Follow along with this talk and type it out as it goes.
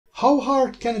How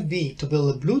hard can it be to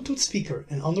build a Bluetooth speaker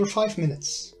in under 5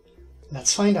 minutes?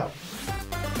 Let's find out.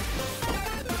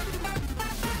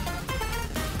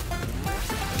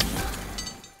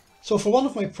 So for one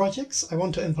of my projects, I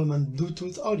want to implement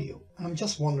Bluetooth audio, and I'm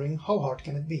just wondering how hard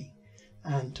can it be?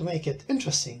 And to make it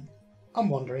interesting, I'm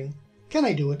wondering, can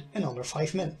I do it in under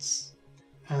 5 minutes?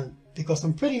 And because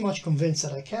I'm pretty much convinced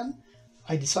that I can,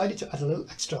 I decided to add a little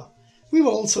extra. We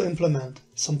will also implement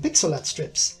some pixel LED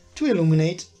strips to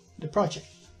illuminate the project.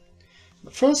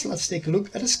 But first, let's take a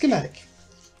look at a schematic.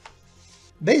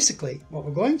 Basically, what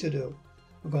we're going to do,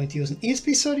 we're going to use an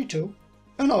ESP32,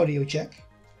 an audio jack,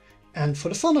 and for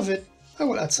the fun of it, I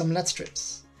will add some LED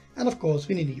strips. And of course,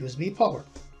 we need a USB power.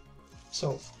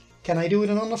 So, can I do it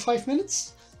in under 5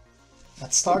 minutes?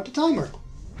 Let's start the timer.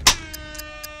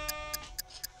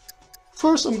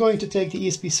 First, I'm going to take the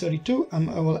ESP32 and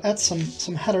I will add some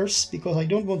headers because I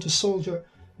don't want to solder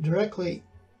directly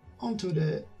onto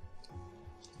the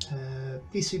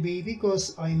PCB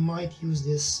because I might use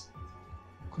this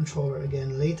controller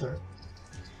again later.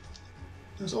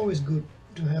 It's always good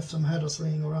to have some headers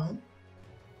laying around.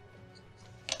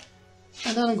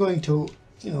 And then I'm going to,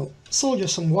 solder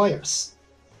some wires.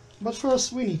 But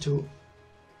first we need to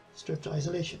strip the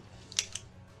isolation.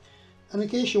 And in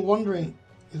case you're wondering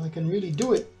if I can really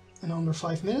do it in under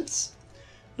 5 minutes,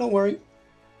 don't worry,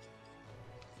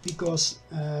 because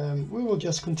we will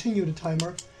just continue the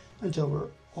timer until we're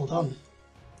all done.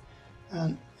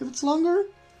 And if it's longer,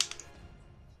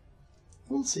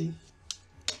 we'll see.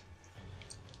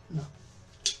 No.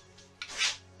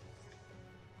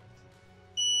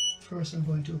 First I'm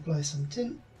going to apply some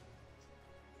tin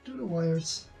to the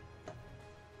wires,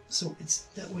 so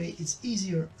that way it's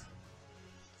easier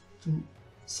to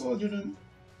solder them,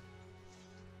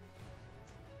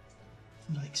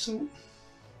 like so.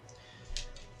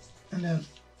 And then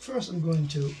first I'm going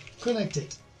to connect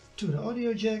it to the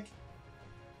audio jack.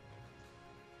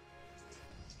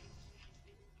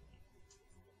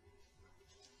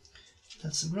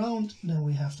 That's the ground. Then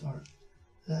we have our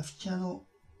left channel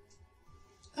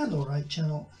and our right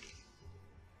channel.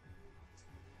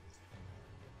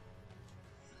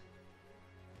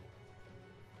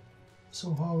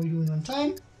 So how are we doing on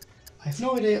time? I have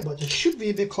no idea, but there should be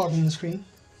a big clock on the screen.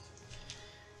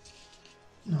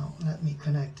 Now let me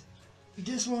connect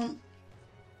this one.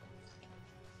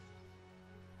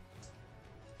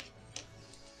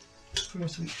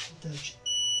 First we attach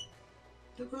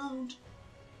the ground,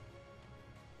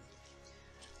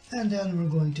 and then we're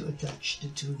going to attach the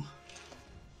two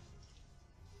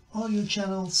audio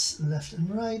channels, left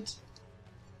and right.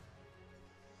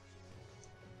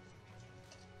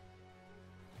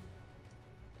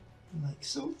 Like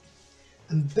so.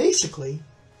 And basically,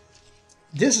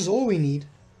 this is all we need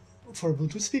for a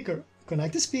Bluetooth speaker.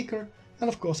 Connect the speaker and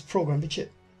of course program the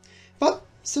chip. But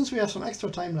since we have some extra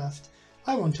time left,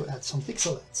 I want to add some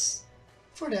pixel LEDs.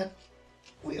 For that,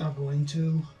 we are going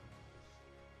to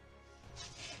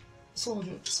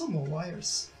solder some more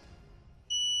wires.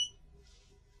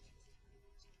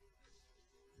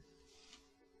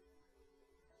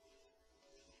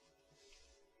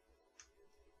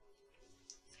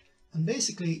 And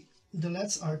basically, the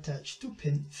LEDs are attached to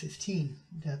pin 15.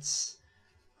 That's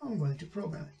how I'm going to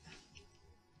program it.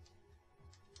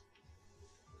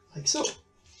 Like so.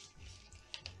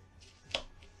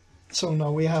 So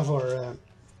now we have our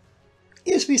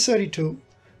ESP32,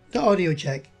 the audio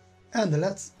jack, and the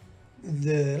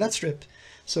LED strip.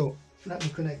 So let me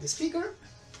connect the speaker.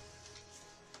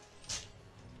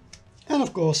 And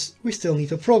of course, we still need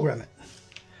to program it.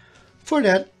 For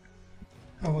that,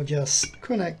 I will just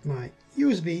connect my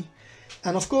USB,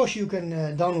 and of course you can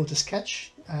download the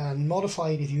sketch and modify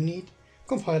it if you need,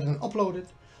 compile it and upload it,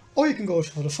 or you can go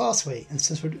for the fast way, and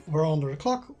since we're under the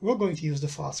clock, we're going to use the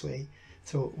fast way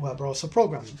through web browser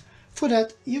programming. For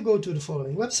that, you go to the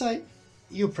following website,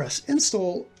 you press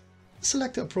install,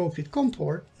 select the appropriate COM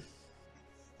port,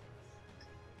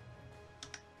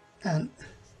 and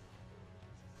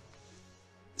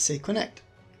say connect,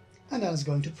 and then it's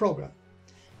going to program.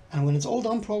 And when it's all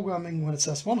done programming, when it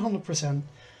says 100%,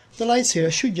 the lights here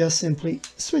should just simply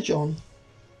switch on.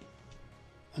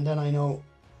 And then I know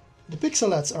the pixel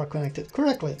LEDs are connected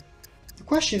correctly. The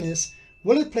question is,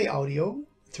 will it play audio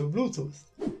through Bluetooth?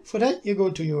 For that, you go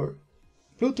to your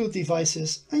Bluetooth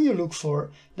devices and you look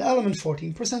for the Element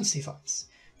 14 Presence device.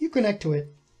 You connect to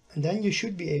it, and then you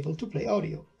should be able to play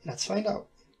audio. Let's find out.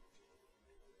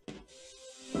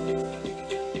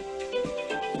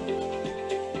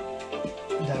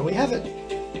 There we have it.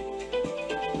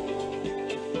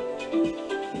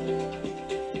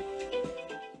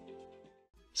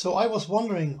 So I was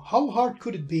wondering, how hard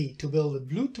could it be to build a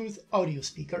Bluetooth audio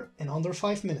speaker in under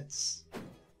 5 minutes?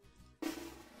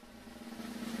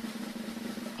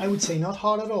 I would say not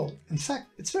hard at all. In fact,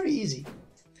 it's very easy.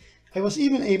 I was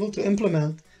even able to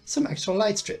implement some extra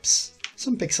light strips,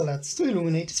 some pixel LEDs to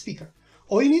illuminate the speaker.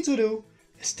 All you need to do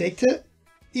is take the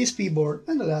ESP board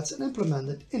and the LEDs and implement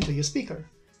it into your speaker,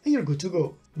 and you're good to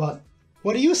go. But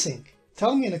what do you think?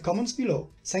 Tell me in the comments below.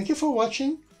 Thank you for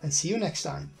watching and see you next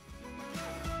time.